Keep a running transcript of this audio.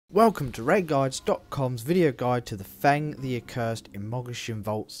Welcome to RaidGuides.com's video guide to the Feng the Accursed in Mogu'shan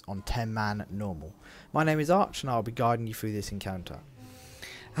Vaults on 10-man normal. My name is Arch and I'll be guiding you through this encounter.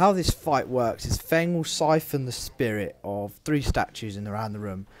 How this fight works is Feng will siphon the spirit of 3 statues around the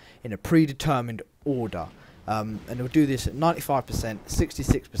room in a predetermined order, and he'll do this at 95%,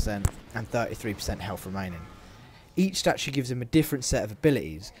 66% and 33% health remaining. Each statue gives him a different set of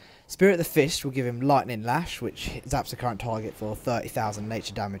abilities. Spirit of the Fist will give him Lightning Lash, which zaps the current target for 30,000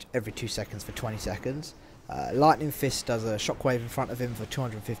 nature damage every 2 seconds for 20 seconds. Lightning Fist does a shockwave in front of him for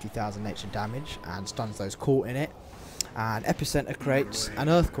 250,000 nature damage and stuns those caught in it. And Epicenter creates an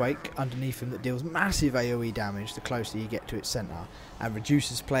earthquake underneath him that deals massive AoE damage the closer you get to its centre and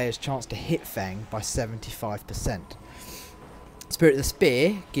reduces players' chance to hit Feng by 75%. Spirit of the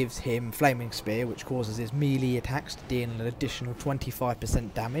Spear gives him Flaming Spear, which causes his melee attacks to deal an additional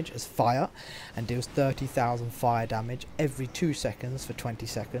 25% damage as fire and deals 30,000 fire damage every 2 seconds for 20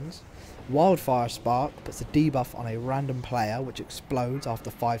 seconds. Wildfire Spark puts a debuff on a random player which explodes after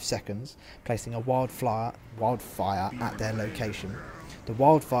 5 seconds, placing a wildfire at their location. The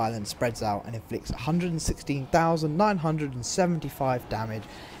wildfire then spreads out and inflicts 116,975 damage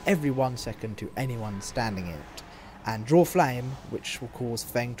every 1 second to anyone standing in it. And Draw Flame, which will cause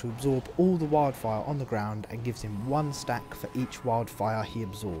Feng to absorb all the wildfire on the ground and gives him 1 stack for each wildfire he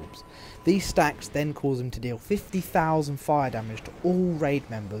absorbs. These stacks then cause him to deal 50,000 fire damage to all raid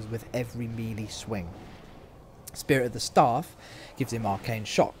members with every melee swing. Spirit of the Staff gives him Arcane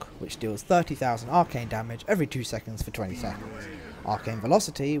Shock, which deals 30,000 arcane damage every 2 seconds for 20 seconds. Arcane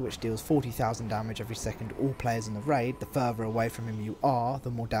Velocity, which deals 40,000 damage every second to all players in the raid. The further away from him you are, the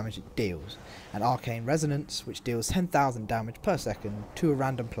more damage it deals. And Arcane Resonance, which deals 10,000 damage per second to a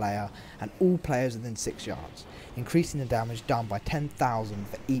random player and all players within 6 yards, increasing the damage done by 10,000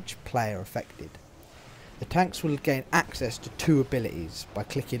 for each player affected. The tanks will gain access to 2 abilities by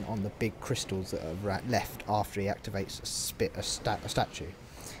clicking on the big crystals that are left after he activates a statue.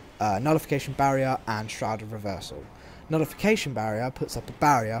 Nullification Barrier and Shroud of Reversal. Nullification Barrier puts up a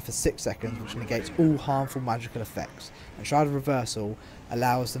barrier for 6 seconds which negates all harmful magical effects, and Shroud of Reversal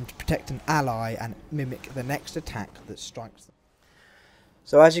allows them to protect an ally and mimic the next attack that strikes them.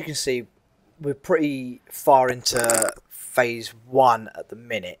 So as you can see, we're pretty far into phase 1 at the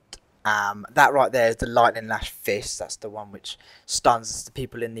minute. That right there is the Lightning Lash Fist. That's the one which stuns the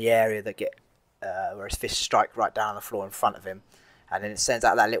people in the area that get where his fists strike right down on the floor in front of him. And then it sends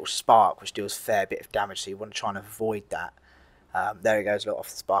out that little spark which deals a fair bit of damage, so you want to try and avoid that. There he goes, off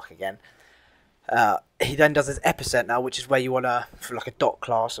the spark again. He then does his Epicenter, which is where you want to, for like a dot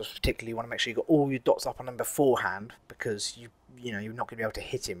class, or particularly you want to make sure you got all your dots up on him beforehand, because you're not going to be able to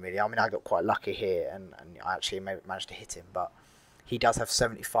hit him really. I mean, I got quite lucky here, and I actually managed to hit him, but he does have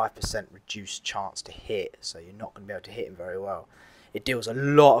 75% reduced chance to hit, so you're not going to be able to hit him very well. It deals a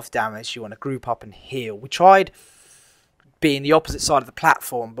lot of damage. You want to group up and heal. We tried being the opposite side of the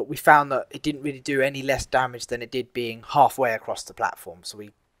platform, but we found that it didn't really do any less damage than it did being halfway across the platform, so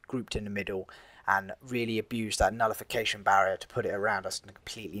we grouped in the middle and really abused that nullification barrier to put it around us and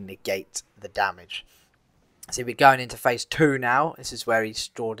completely negate the damage. So we're going into phase 2 now. This is where he's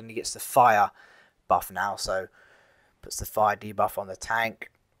stored and he gets the fire buff now, so puts the fire debuff on the tank,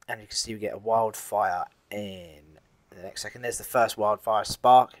 and you can see we get a wildfire in the next second. There's the first wildfire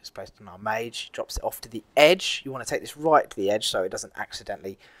spark. It's placed on our mage. He drops it off to the edge. You want to take this right to the edge so it doesn't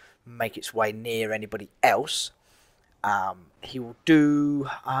accidentally make its way near anybody else. He will do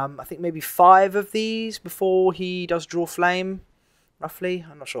I think maybe 5 of these before he does Draw Flame, roughly.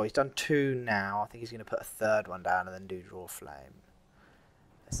 I'm not sure. He's done 2 now. I think he's going to put a 3rd one down and then do Draw Flame.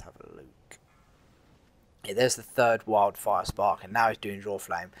 Let's have a look. Yeah, there's the 3rd wildfire spark, and now he's doing Draw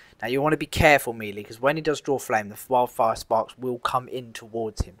Flame. Now you want to be careful, melee, because when he does Draw Flame, the wildfire sparks will come in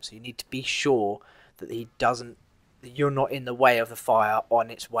towards him. So you need to be sure that that you're not in the way of the fire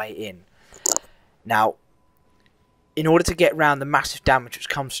on its way in. Now, in order to get around the massive damage which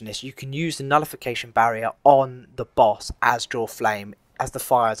comes from this, you can use the nullification barrier on the boss as Draw Flame as the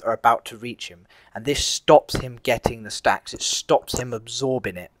fires are about to reach him, and this stops him getting the stacks. It stops him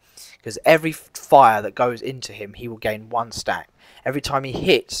absorbing it. Because every fire that goes into him, he will gain 1 stack. Every time he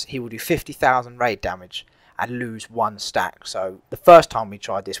hits, he will do 50,000 raid damage and lose 1 stack. So the first time we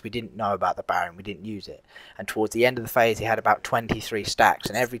tried this, we didn't know about the barrier and we didn't use it. And towards the end of the phase, he had about 23 stacks,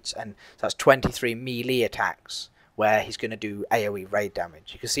 and so that's 23 melee attacks where he's going to do AoE raid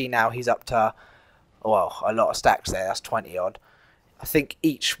damage. You can see now he's up to, well, a lot of stacks there. That's 20 odd. I think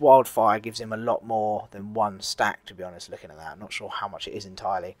each wildfire gives him a lot more than 1 stack, to be honest, looking at that. I'm not sure how much it is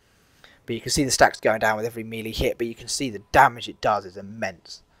entirely. But you can see the stacks going down with every melee hit, but you can see the damage it does is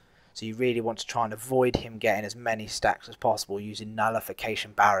immense. So you really want to try and avoid him getting as many stacks as possible using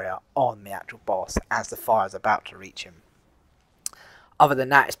nullification barrier on the actual boss as the fire is about to reach him. Other than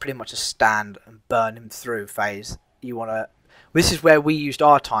that, it's pretty much a stand and burn him through phase. You want to. This is where we used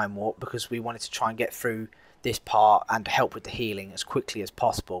our time warp because we wanted to try and get through this part and to help with the healing as quickly as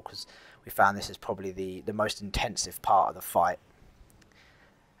possible, because we found this is probably the most intensive part of the fight.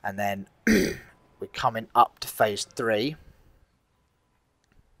 And then we're coming up to phase 3.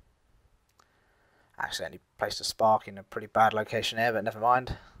 Accidentally placed a spark in a pretty bad location there, but never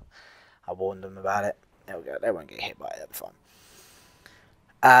mind. I warned them about it. There we go. They won't get hit by it. They'll be fine.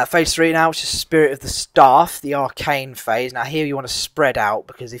 Phase 3 now, which is Spirit of the Staff, the arcane phase. Now here you want to spread out,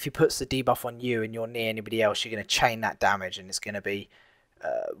 because if he puts the debuff on you and you're near anybody else, you're going to chain that damage, and it's going to be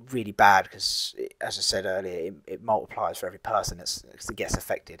really bad, because as I said earlier, it multiplies for every person that gets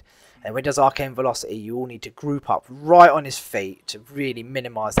affected. And when it does arcane velocity, you all need to group up right on his feet to really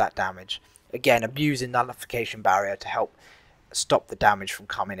minimise that damage. Again, abusing nullification barrier to help stop the damage from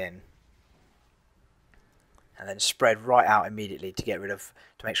coming in. And then spread right out immediately to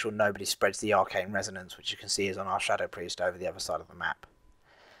make sure nobody spreads the arcane resonance, which you can see is on our Shadow Priest over the other side of the map.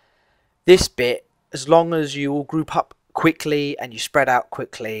 This bit, as long as you all group up quickly and you spread out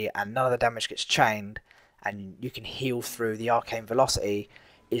quickly and none of the damage gets chained and you can heal through the arcane velocity,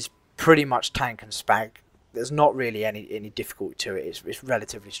 is pretty much tank and spag. There's not really any difficulty to it. It's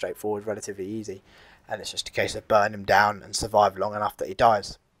relatively straightforward, relatively easy, and it's just a case of burn him down and survive long enough that he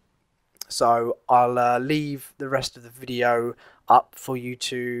dies. So I'll leave the rest of the video up for you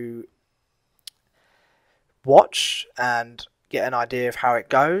to watch and get an idea of how it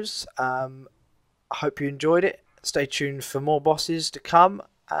goes. I hope you enjoyed it. Stay tuned for more bosses to come.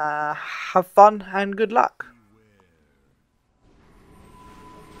 Have fun and good luck.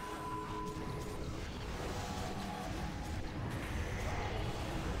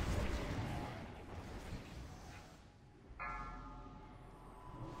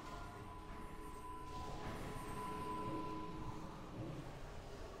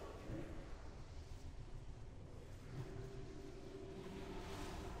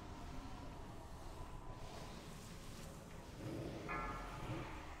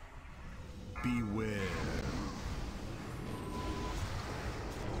 Beware.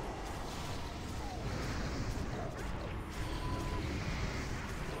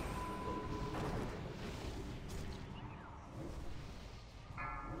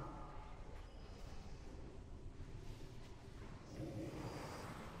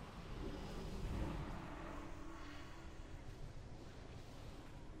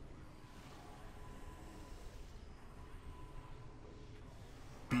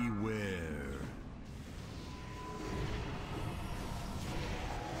 Beware.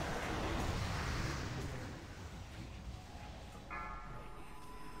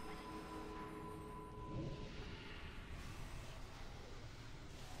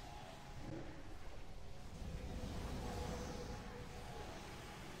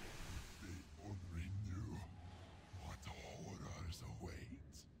 They only knew what horrors await.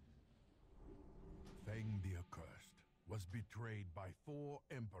 Feng the Accursed was betrayed by 4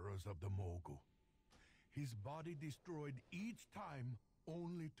 emperors of the Mogu. His body destroyed each time,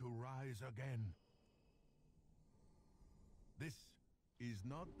 only to rise again. This is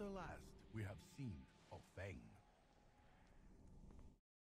not the last we have seen of Feng.